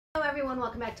Hello everyone,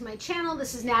 welcome back to my channel.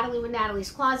 This is Natalie with Natalie's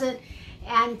Closet,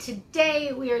 and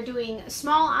today we are doing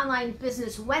Small Online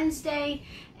Business Wednesday,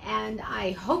 and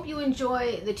I hope you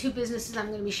enjoy the two businesses I'm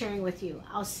going to be sharing with you.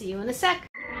 I'll see you in a sec.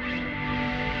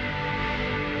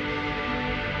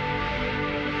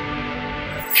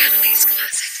 Natalie's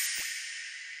Closet.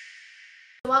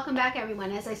 Welcome back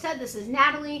everyone. As I said, this is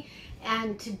Natalie,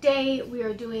 and today we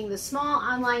are doing the Small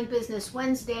Online Business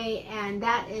Wednesday, and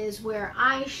that is where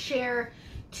I share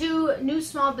two new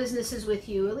small businesses with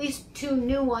you, at least two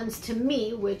new ones to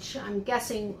me, which I'm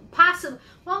guessing possibly,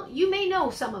 well, you may know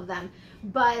some of them,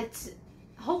 but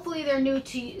hopefully they're new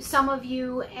to some of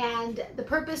you. And the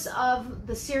purpose of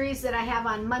the series that I have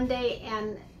on Monday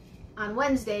and on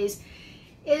Wednesdays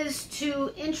is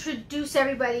to introduce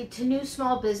everybody to new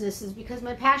small businesses, because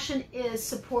my passion is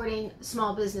supporting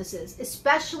small businesses,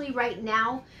 especially right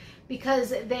now,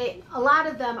 because a lot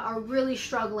of them are really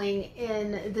struggling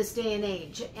in this day and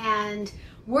age, and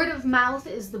word of mouth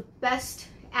is the best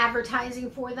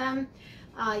advertising for them.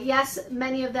 Yes,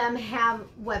 many of them have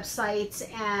websites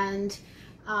and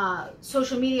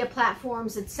social media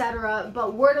platforms, etc.,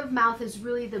 but word of mouth is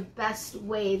really the best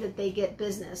way that they get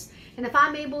business. And if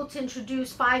I'm able to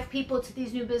introduce 5 people to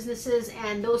these new businesses,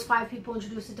 and those 5 people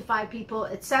introduce it to 5 people,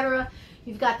 etc.,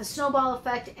 you've got the snowball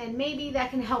effect, and maybe that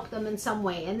can help them in some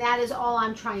way. And that is all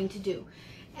I'm trying to do.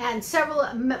 And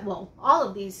all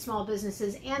of these small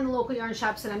businesses and the local yarn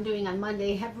shops that I'm doing on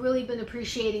Monday have really been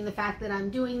appreciating the fact that I'm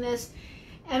doing this.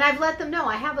 And I've let them know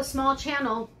I have a small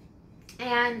channel,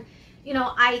 and you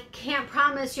know, I can't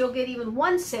promise you'll get even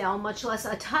one sale, much less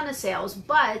a ton of sales.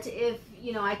 But if,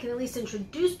 you know, I can at least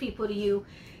introduce people to you,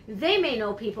 they may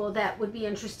know people that would be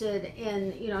interested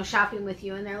in, you know, shopping with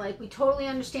you. And they're like, we totally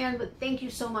understand, but thank you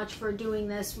so much for doing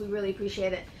this. We really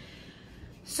appreciate it.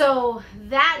 So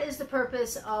that is the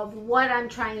purpose of what I'm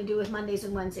trying to do with Mondays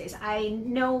and Wednesdays. I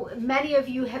know many of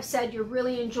you have said you're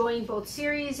really enjoying both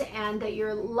series and that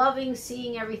you're loving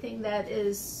seeing everything that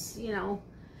is, you know,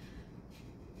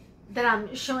 that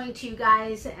I'm showing to you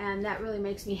guys, and that really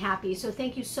makes me happy. So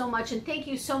thank you so much, and thank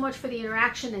you so much for the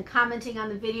interaction and commenting on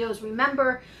the videos.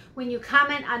 Remember, when you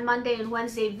comment on Monday and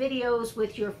Wednesday videos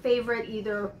with your favorite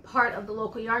either part of the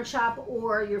local yarn shop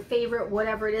or your favorite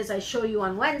whatever it is I show you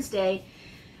on Wednesday,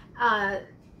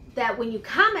 that when you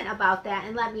comment about that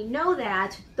and let me know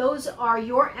that, those are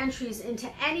your entries into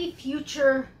any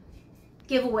future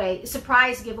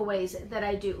surprise giveaways that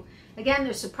I do. Again,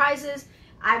 there's surprises.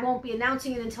 I won't be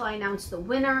announcing it until I announce the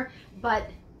winner, but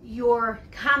your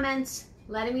comments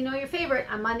letting me know your favorite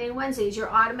on Monday and Wednesday is your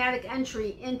automatic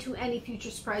entry into any future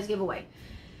surprise giveaway.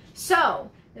 So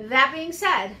that being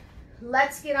said,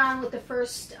 let's get on with the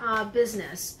first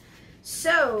business.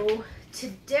 So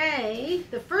today,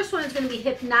 the first one is going to be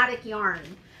Hypnotic Yarn,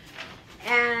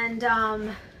 and they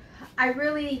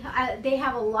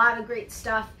have a lot of great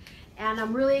stuff. And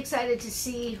I'm really excited to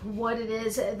see what it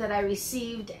is that I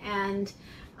received and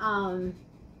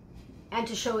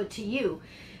to show it to you.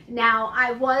 Now,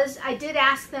 I did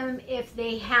ask them if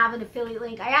they have an affiliate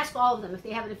link. I asked all of them if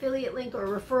they have an affiliate link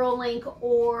or a referral link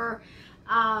or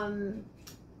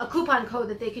a coupon code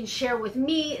that they can share with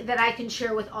me that I can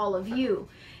share with all of you.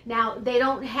 Now, they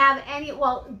don't have any,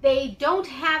 well, they don't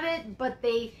have it, but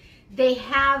they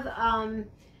have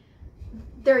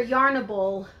their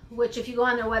Yarnable, which if you go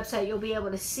on their website, you'll be able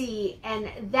to see. And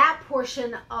that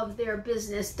portion of their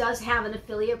business does have an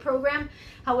affiliate program.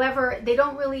 However, they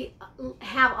don't really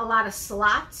have a lot of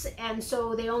slots. And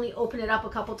so they only open it up a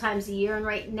couple times a year. And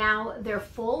right now they're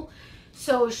full.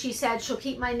 So she said she'll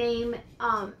keep my name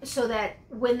so that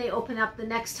when they open up the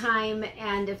next time,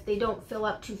 and if they don't fill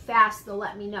up too fast, they'll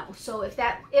let me know. So if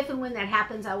and when that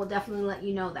happens, I will definitely let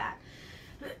you know that.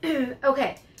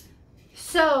 Okay.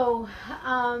 So,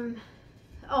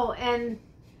 oh, and,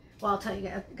 well, I'll tell you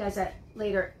guys that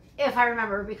later, if I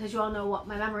remember, because you all know what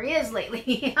my memory is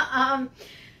lately.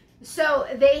 So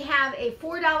they have a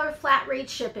 $4 flat rate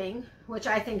shipping, which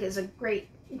I think is a great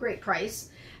price.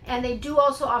 And they do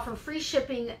also offer free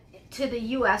shipping to the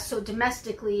US, so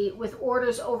domestically, with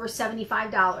orders over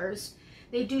 $75.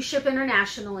 They do ship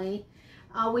internationally.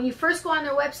 When you first go on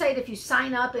their website, if you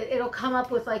sign up, it'll come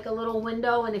up with like a little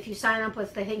window, and if you sign up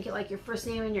with, I think, like your first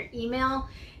name and your email,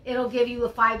 it'll give you a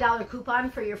 $5 coupon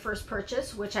for your first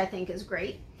purchase, which I think is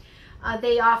great.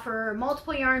 They offer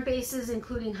multiple yarn bases,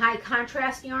 including high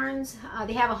contrast yarns.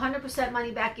 They have a 100%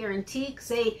 money back guarantee,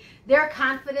 because they're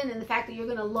confident in the fact that you're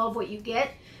going to love what you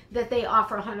get, that they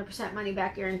offer a 100% money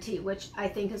back guarantee, which I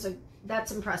think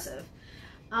that's impressive.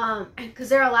 Because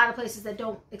there are a lot of places that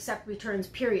don't accept returns,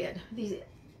 period,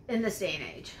 in this day and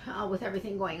age, with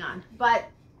everything going on. But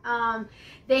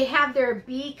They have their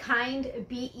Be Kind,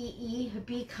 B-E-E,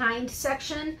 Be Kind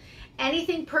section.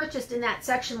 Anything purchased in that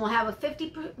section will have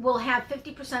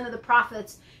 50% of the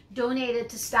profits donated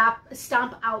to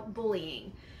Stomp Out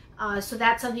Bullying. So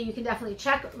that's something you can definitely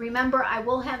check. Remember, I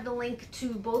will have the link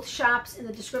to both shops in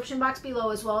the description box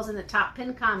below, as well as in the top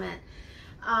pinned comment.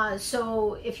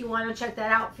 So if you want to check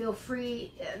that out, feel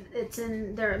free. It's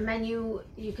in their menu.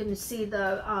 You can see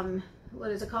the what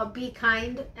is it called, Be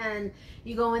Kind, and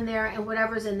you go in there, and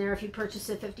whatever's in there, if you purchase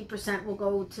it, 50% will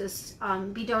go to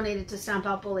be donated to Stomp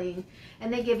Out Bullying,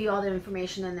 and they give you all the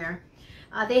information in there.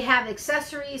 They have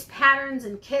accessories, patterns,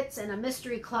 and kits, and a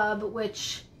mystery club,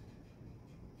 which,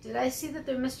 did I see that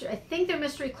their mystery, I think their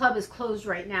mystery club is closed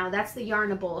right now. That's the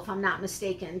Yarnable, if I'm not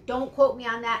mistaken. Don't quote me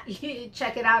on that. You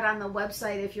check it out on the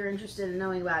website if you're interested in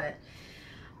knowing about it.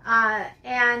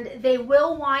 And they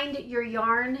will wind your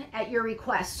yarn at your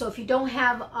request. So if you don't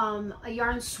have a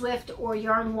yarn swift or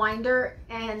yarn winder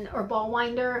or ball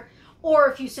winder, or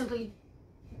if you simply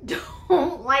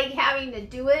don't like having to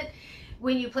do it,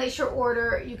 when you place your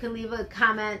order, you can leave a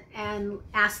comment and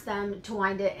ask them to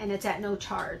wind it, and it's at no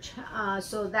charge.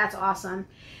 So that's awesome.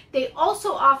 They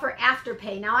also offer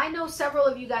Afterpay. Now, I know several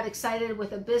of you got excited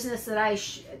with a business that I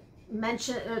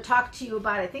mentioned or talked to you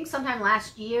about, I think sometime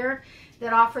last year,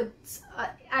 that offered,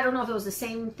 I don't know if it was the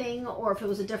same thing or if it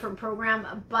was a different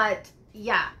program, but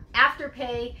yeah,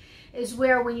 Afterpay is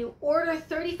where when you order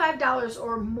 $35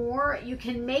 or more, you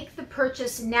can make the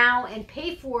purchase now and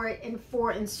pay for it in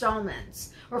 4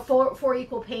 installments, or 4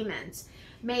 equal payments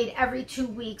made every 2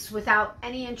 weeks without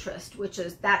any interest, which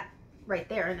is, that right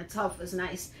there in itself is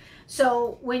nice.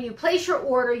 So when you place your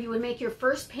order, you would make your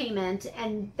first payment,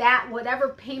 and that whatever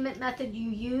payment method you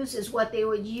use is what they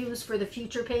would use for the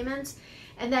future payments.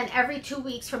 And then every 2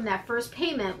 weeks from that first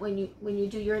payment, when you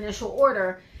do your initial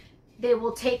order, they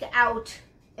will take out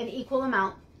an equal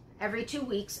amount every 2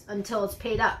 weeks until it's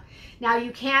paid up. Now,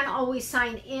 you can always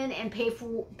sign in and pay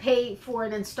for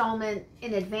an installment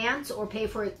in advance, or pay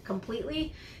for it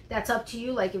completely. That's up to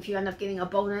you. Like if you end up getting a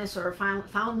bonus or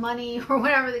found money or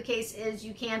whatever the case is,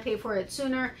 you can pay for it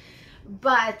sooner.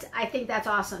 But I think that's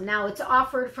awesome. Now, it's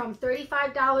offered from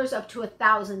 $35 up to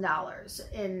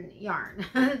 $1,000 in yarn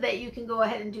that you can go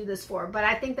ahead and do this for. But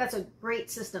I think that's a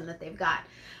great system that they've got.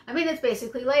 I mean, it's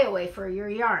basically layaway for your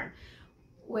yarn,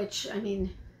 which, I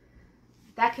mean,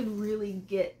 that can really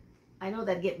get, I know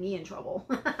that'd get me in trouble.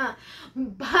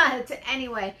 But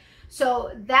anyway,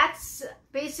 so that's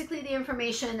basically the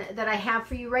information that I have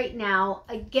for you right now.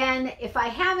 Again, if I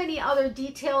have any other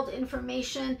detailed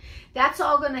information, that's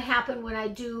all going to happen when I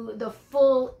do the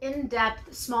full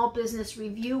in-depth small business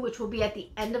review, which will be at the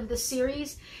end of the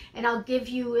series. And I'll give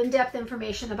you in-depth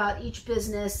information about each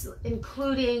business,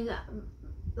 including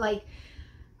like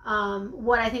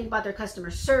what I think about their customer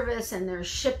service and their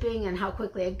shipping and how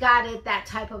quickly I got it, that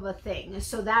type of a thing.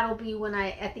 So that'll be when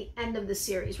at the end of the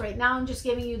series. Right now, I'm just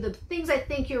giving you the things I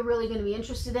think you're really going to be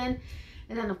interested in,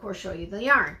 and then of course show you the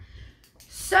yarn.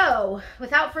 So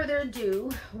without further ado,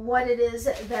 what it is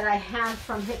that I have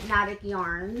from Hypnotic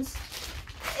Yarns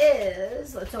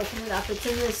is, let's open it up. It's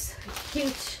in this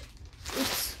cute,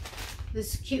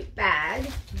 this cute bag.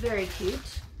 Very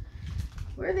cute.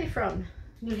 Where are they from?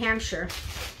 New Hampshire.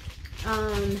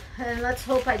 And let's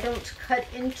hope I don't cut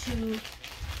into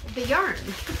the yarn.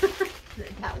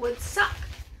 That would suck.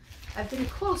 I've been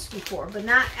close before, but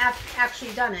not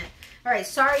actually done it. All right,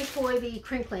 sorry for the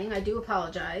crinkling. I do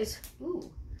apologize. Ooh.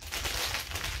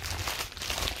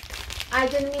 I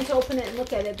didn't mean to open it and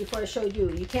look at it before I showed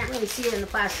you. You can't really see it in the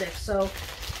plastic, so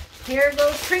here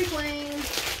goes crinkling.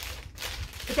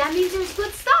 But that means there's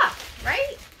good stuff,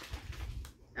 right?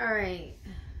 All right.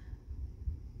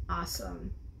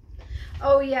 Awesome.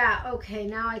 Oh yeah, okay,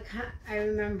 now I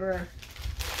remember.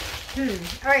 All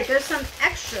right, there's some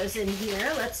extras in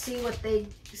here. Let's see what they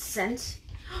sent.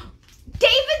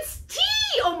 David's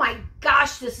Tea! Oh my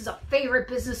gosh, this is a favorite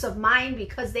business of mine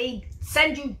because they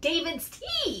send you David's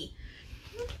Tea.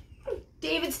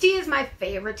 David's Tea is my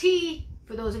favorite tea.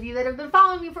 For those of you that have been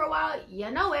following me for a while,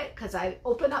 you know it, because I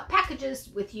open up packages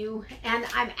with you, and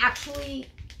I'm actually,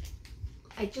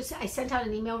 I sent out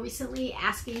an email recently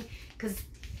asking, because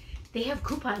they have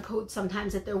coupon codes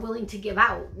sometimes that they're willing to give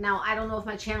out. Now, I don't know if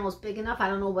my channel is big enough. I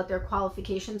don't know what their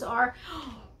qualifications are.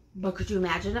 But could you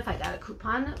imagine if I got a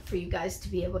coupon for you guys to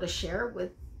be able to share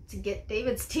to get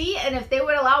David's Tea? And if they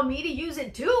would allow me to use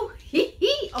it too?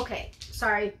 Okay,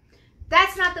 sorry.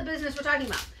 That's not the business we're talking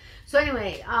about. So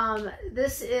anyway,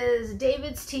 this is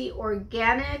David's Tea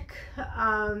Organic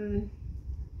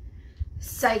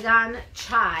Saigon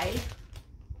Chai.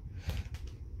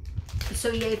 So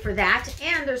yay for that.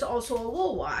 And there's also a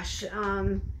wool wash.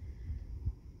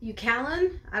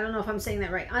 Eucalyptus, I don't know if I'm saying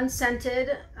that right,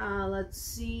 unscented, let's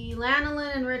see,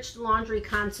 lanolin enriched laundry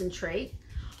concentrate.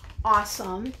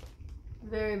 Awesome.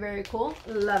 Very, very cool.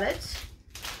 Love it.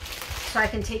 So I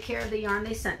can take care of the yarn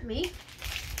they sent me.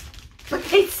 But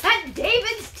they sent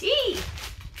David's tea.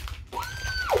 Woo!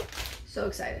 So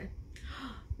excited.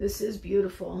 This is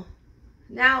beautiful.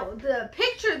 Now, the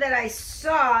picture that I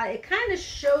saw, it kind of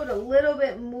showed a little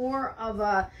bit more of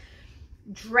a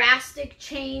drastic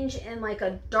change in like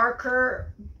a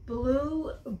darker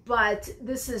blue, but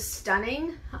this is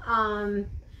stunning.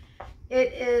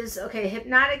 It is, okay,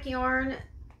 Hypnotic Yarn,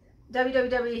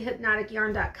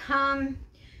 www.hypnoticyarn.com.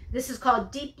 This is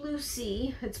called Deep Blue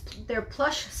Sea. It's their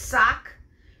plush sock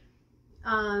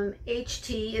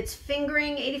HT. It's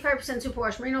fingering, 85%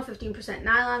 superwash merino, 15%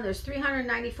 nylon. There's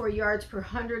 394 yards per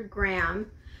 100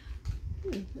 gram.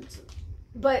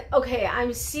 But okay,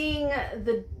 I'm seeing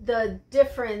the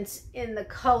difference in the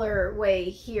colorway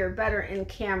here better in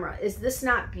camera. Is this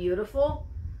not beautiful?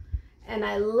 And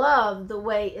I love the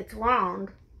way it's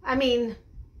wound. I mean,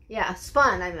 yeah,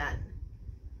 spun, I meant.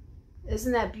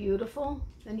 Isn't that beautiful?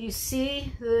 And you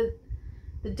see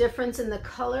the difference in the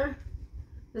color?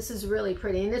 This is really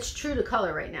pretty, and it's true to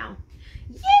color right now.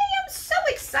 Yay, I'm so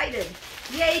excited.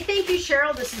 Yay, thank you,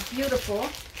 Cheryl. This is beautiful.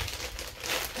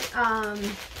 Oh,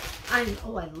 I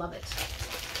love it.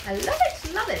 I love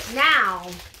it, love it. Now,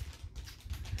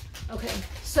 okay,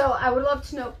 so I would love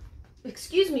to know,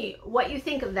 excuse me, what you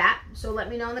think of that. So let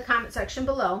me know in the comment section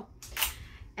below.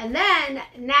 And then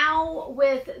now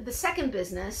with the second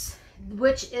business,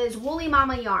 which is Woolly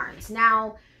Mama Yarns.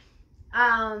 Now,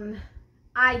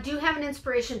 I do have an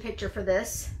inspiration picture for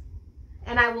this,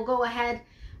 and I will go ahead,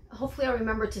 hopefully I'll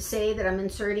remember to say that I'm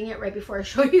inserting it right before I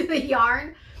show you the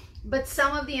yarn, but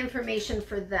some of the information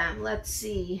for them, let's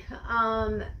see.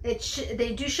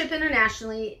 They do ship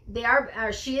internationally.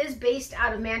 She is based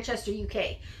out of Manchester,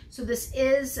 UK. So this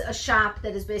is a shop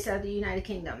that is based out of the United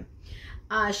Kingdom.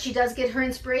 She does get her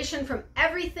inspiration from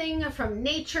everything from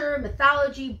nature,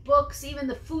 mythology, books, even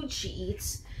the food she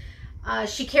eats.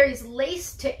 She carries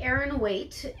lace to Aran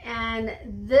weight, and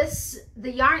this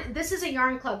is a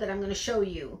yarn club that I'm going to show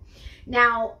you.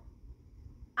 Now,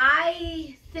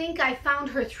 I think I found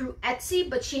her through Etsy,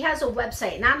 but she has a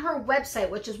website, and on her website,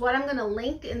 which is what I'm going to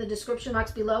link in the description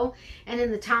box below and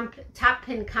in the top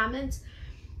pinned comments,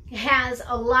 has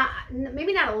a lot,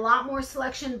 maybe not a lot more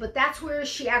selection, but that's where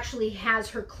she actually has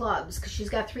her clubs, because she's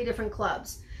got 3 different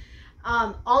clubs.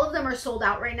 All of them are sold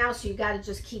out right now, so you got to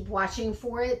just keep watching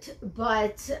for it.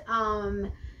 But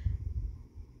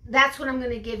that's what I'm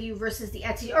going to give you versus the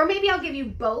Etsy, or maybe I'll give you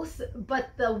both. But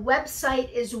the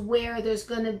website is where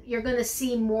you're gonna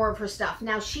see more of her stuff.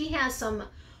 Now she has some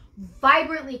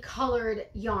vibrantly colored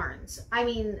yarns. I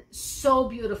mean, so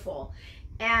beautiful.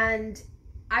 And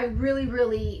I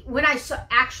really, when I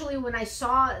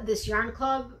saw this yarn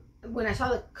club, when I saw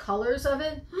the colors of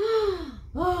it,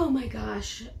 oh my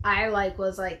gosh, I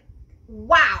was like,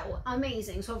 wow,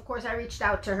 amazing. So of course I reached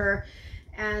out to her,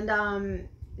 and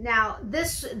now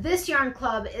this yarn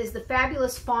club is the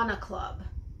Fabulous Fauna Club.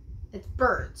 It's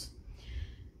birds.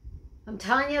 I'm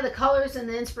telling you, the colors in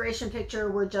the inspiration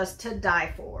picture were just to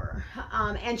die for.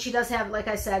 And she does have, like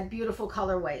I said, beautiful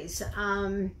colorways.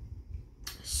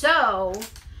 So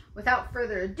without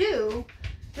further ado,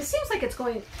 this seems like it's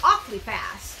going awfully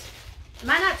fast. Am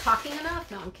I not talking enough?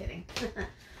 No, I'm kidding.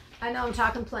 I know I'm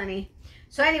talking plenty.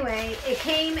 So anyway, it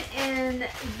came in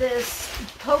this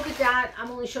polka dot. I'm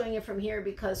only showing it from here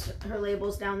because her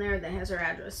label's down there that has her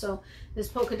address. So this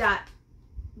polka dot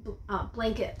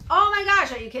blanket. Oh my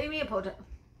gosh, are you kidding me? A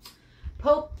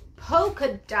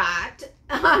polka dot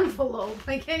envelope.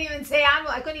 I can't even say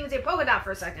envelope. I couldn't even say polka dot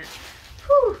for a second.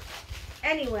 Whew.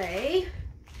 Anyway,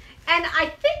 and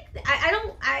I think,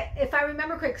 if I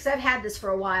remember correctly, because I've had this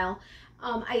for a while,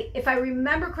 if I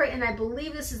remember correctly, and I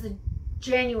believe this is the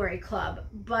January club,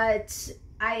 but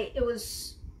it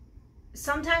was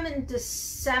sometime in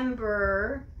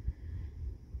December.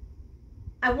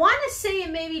 I want to say it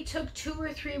maybe took 2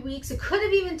 or 3 weeks. It could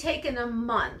have even taken a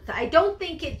month. I don't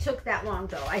think it took that long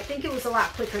though. I think it was a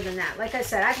lot quicker than that. Like I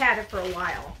said, I've had it for a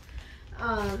while.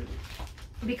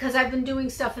 Because I've been doing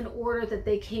stuff in order that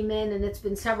they came in, and it's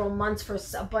been several months for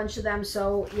a bunch of them.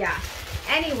 So yeah.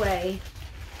 Anyway.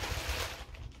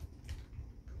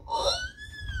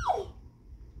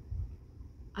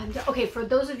 Okay, for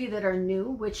those of you that are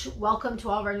new, which welcome to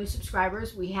all of our new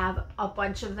subscribers. We have a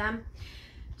bunch of them.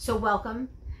 So welcome.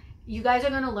 You guys are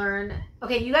going to learn.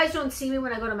 Okay, you guys don't see me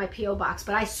when I go to my P.O. box,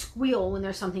 but I squeal when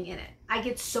there's something in it. I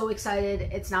get so excited.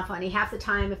 It's not funny. Half the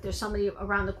time, if there's somebody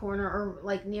around the corner or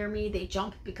like near me, they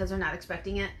jump because they're not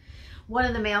expecting it. One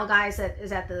of the male guys that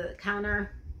is at the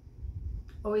counter,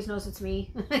 always knows it's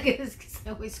me because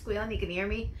I always squeal and you can hear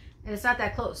me. And it's not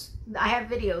that close. I have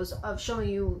videos of showing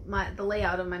you the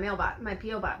layout of my mailbox, my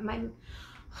P.O. box,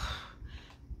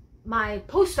 my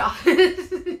post office.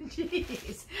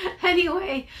 Jeez.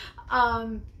 Anyway,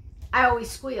 I always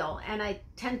squeal, and I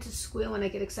tend to squeal when I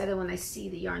get excited when I see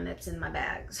the yarn that's in my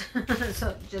bags.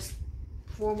 So just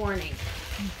forewarning.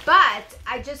 But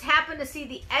I just happened to see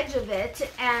the edge of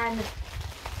it, and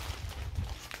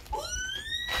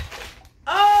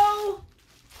oh,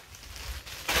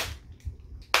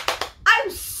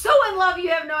 I'm so in love, you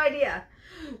have no idea.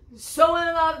 So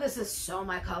in love. This is so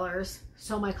my colors.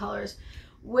 So my colors.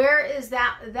 Where is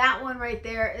that one right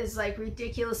there is like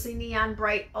ridiculously neon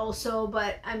bright also,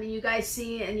 but I mean, you guys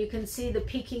see, and you can see the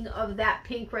peaking of that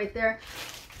pink right there.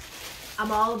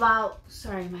 I'm all about,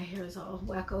 sorry, my hair is all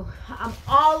wacko. I'm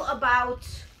all about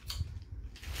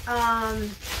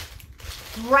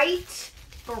bright,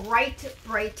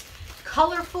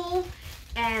 colorful,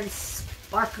 and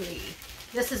sparkly.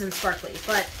 This isn't sparkly,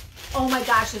 but oh my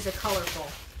gosh, is it colorful.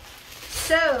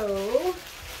 So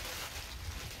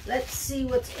let's see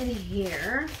what's in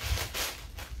here.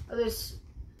 Oh, there's,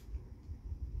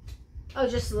 oh,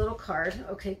 just a little card.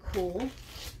 Okay, cool.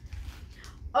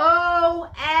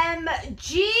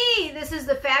 OMG! This is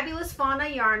the Fabulous Fauna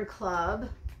Yarn Club.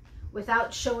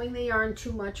 Without showing the yarn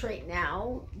too much right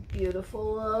now.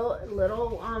 Beautiful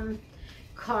little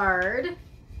card.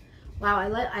 Wow,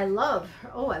 I love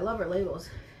her labels.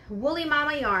 Woolly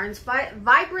Mama Yarns,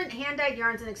 vibrant hand-dyed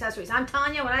yarns and accessories. I'm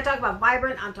telling you, when I talk about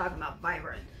vibrant, I'm talking about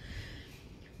vibrant.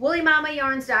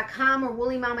 WoollyMamaYarns.com or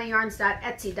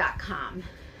WoollyMamaYarns.Etsy.com.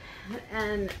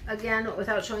 And again,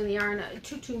 without showing the yarn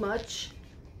too much,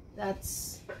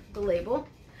 that's the label.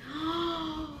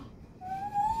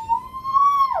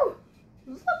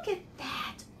 Look at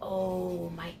that. Oh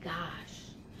my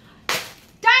gosh.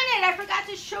 Darn it, I forgot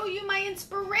to show you my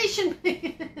inspiration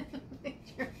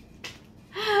picture.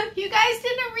 You guys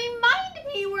didn't remind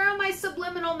me. Where are my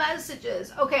subliminal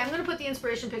messages? Okay, I'm going to put the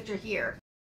inspiration picture here.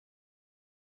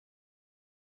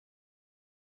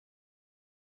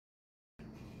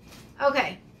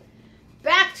 Okay,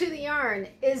 back to the yarn.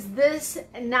 Is this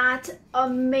not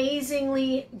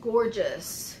amazingly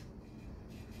gorgeous?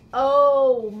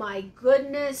 Oh my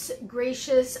goodness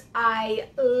gracious, I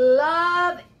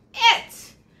love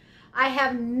it. I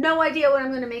have no idea what I'm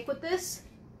going to make with this,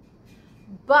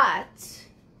 but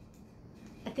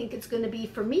I think it's going to be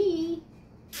for me.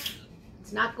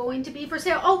 It's not going to be for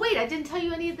sale. Oh wait, I didn't tell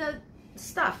you any of the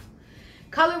stuff.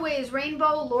 Colorway is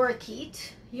Rainbow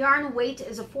Lorikeet. Yarn weight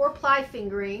is a 4-ply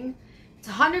fingering. It's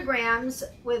 100 grams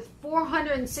with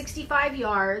 465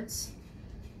 yards.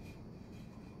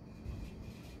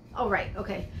 Oh, right,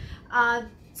 okay.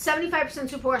 75%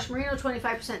 superwash merino,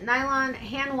 25% nylon.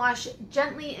 Hand wash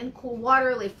gently in cool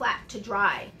water, lay flat to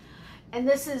dry. And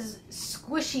this is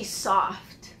squishy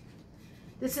soft.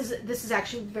 This is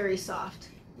actually very soft.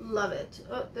 Love it.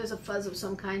 Oh, there's a fuzz of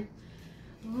some kind.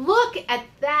 Look at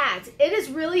that. It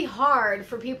is really hard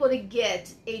for people to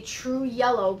get a true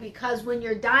yellow because when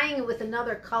you're dyeing it with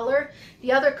another color,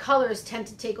 the other colors tend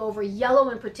to take over,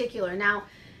 yellow in particular. Now,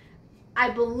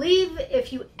 I believe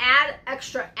if you add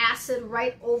extra acid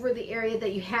right over the area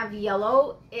that you have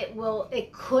yellow,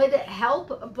 it could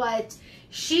help, but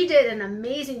she did an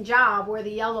amazing job where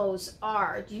the yellows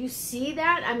are. Do you see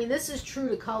that? I mean, this is true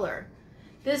to color.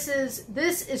 This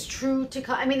is true to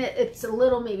color. I mean, it's a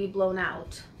little maybe blown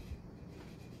out.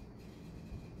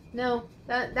 No,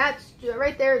 that's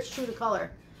right there. It's true to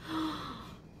color.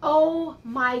 Oh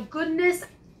my goodness.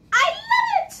 I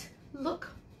love it. Look.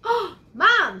 Oh,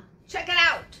 Mom, check it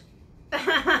out.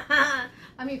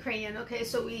 I'm Ukrainian. Okay,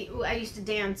 so I used to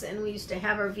dance and we used to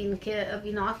have our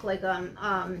vinok, like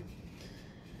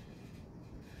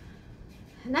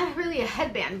not really a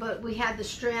headband, but we had the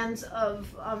strands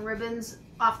of ribbons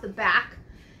off the back.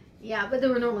 Yeah, but they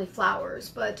were normally flowers.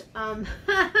 But I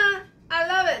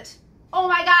love it. Oh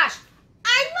my gosh,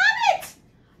 I love it.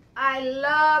 I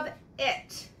love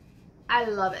it. I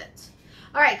love it.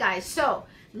 All right, guys. So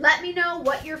let me know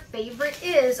what your favorite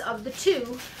is of the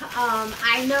two.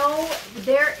 I know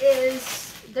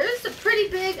there's a pretty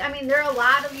big, I mean, there are a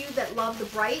lot of you that love the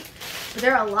bright, but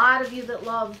there are a lot of you that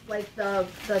love like the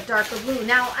darker blue.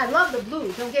 Now, I love the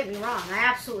blue, don't get me wrong. I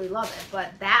absolutely love it,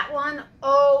 but that one,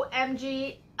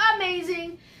 OMG,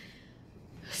 amazing.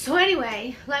 So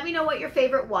anyway, let me know what your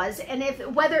favorite was, and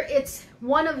whether it's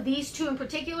one of these two in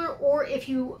particular, or if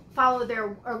you follow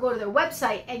or go to their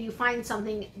website and you find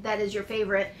something that is your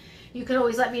favorite, you can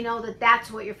always let me know that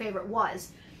that's what your favorite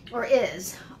was or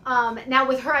is. Now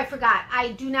with her, I forgot,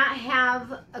 I do not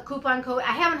have a coupon code.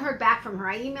 I haven't heard back from her.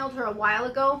 I emailed her a while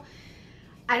ago.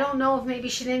 I don't know if maybe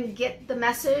she didn't get the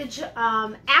message.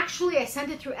 Actually, I sent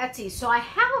it through Etsy. So I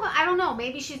don't know,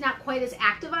 maybe she's not quite as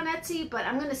active on Etsy, but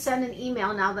I'm going to send an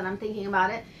email now that I'm thinking about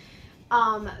it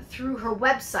through her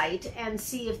website and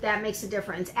see if that makes a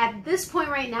difference. At this point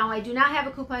right now, I do not have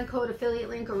a coupon code, affiliate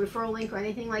link, or referral link or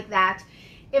anything like that.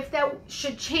 If that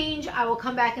should change, I will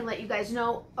come back and let you guys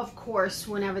know, of course,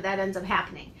 whenever that ends up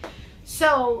happening.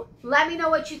 So let me know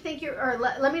what you think,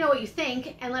 let me know what you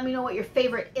think, and let me know what your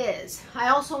favorite is. I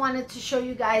also wanted to show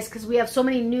you guys, because we have so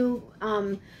many new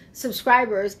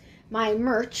subscribers, my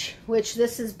merch, which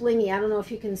this is blingy. I don't know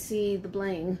if you can see the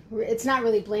bling. It's not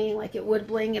really bling like it would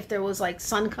bling if there was like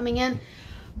sun coming in,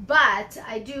 but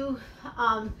I do,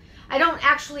 I don't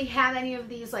actually have any of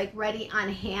these like ready on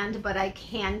hand, but I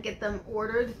can get them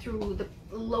ordered through the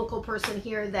local person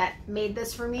here that made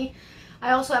this for me.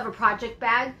 I also have a project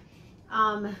bag.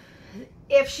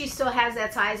 If she still has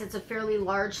that size, it's a fairly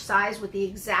large size with the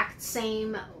exact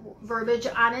same verbiage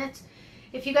on it.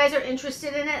 If you guys are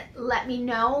interested in it, let me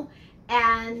know,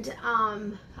 and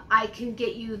I can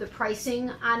get you the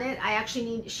pricing on it. I actually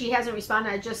need, she hasn't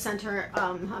responded. I just sent her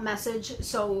a message,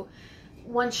 so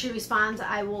once she responds,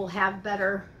 I will have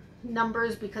better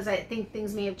numbers, because I think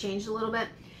things may have changed a little bit.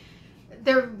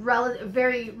 They're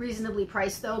very reasonably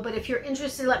priced though, but if you're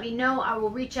interested, let me know. I will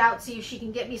reach out, see if she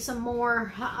can get me some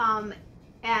more,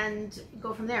 and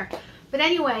go from there. But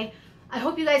anyway, I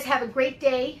hope you guys have a great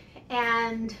day,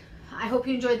 and I hope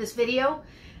you enjoyed this video.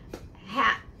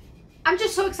 I'm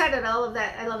just so excited. I love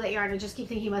that yarn. I just keep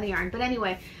thinking about the yarn. But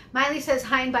anyway, Miley says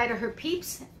hi and bye to her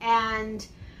peeps, and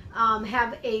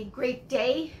have a great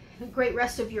day, a great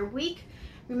rest of your week.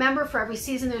 Remember, for every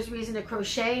season, there's reason to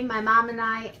crochet. My mom and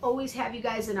I always have you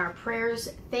guys in our prayers.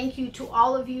 Thank you to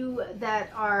all of you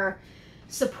that are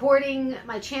supporting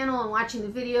my channel and watching the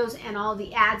videos and all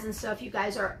the ads and stuff. You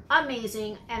guys are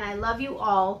amazing, and I love you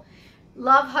all.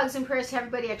 Love, hugs, and prayers to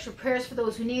everybody. Extra prayers for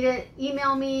those who need it.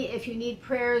 Email me if you need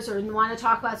prayers or want to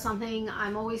talk about something.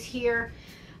 I'm always here.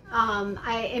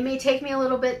 It may take me a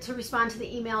little bit to respond to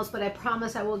the emails, but I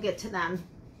promise I will get to them.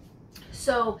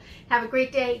 So have a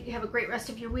great day. Have a great rest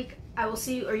of your week. I will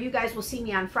see you, or you guys will see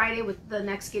me on Friday with the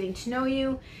next Getting to Know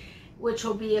You, which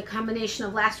will be a combination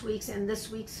of last week's and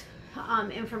this week's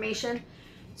information.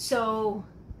 So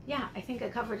yeah, I think I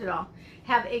covered it all.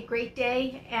 Have a great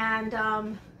day, and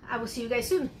I will see you guys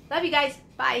soon. Love you guys.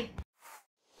 Bye.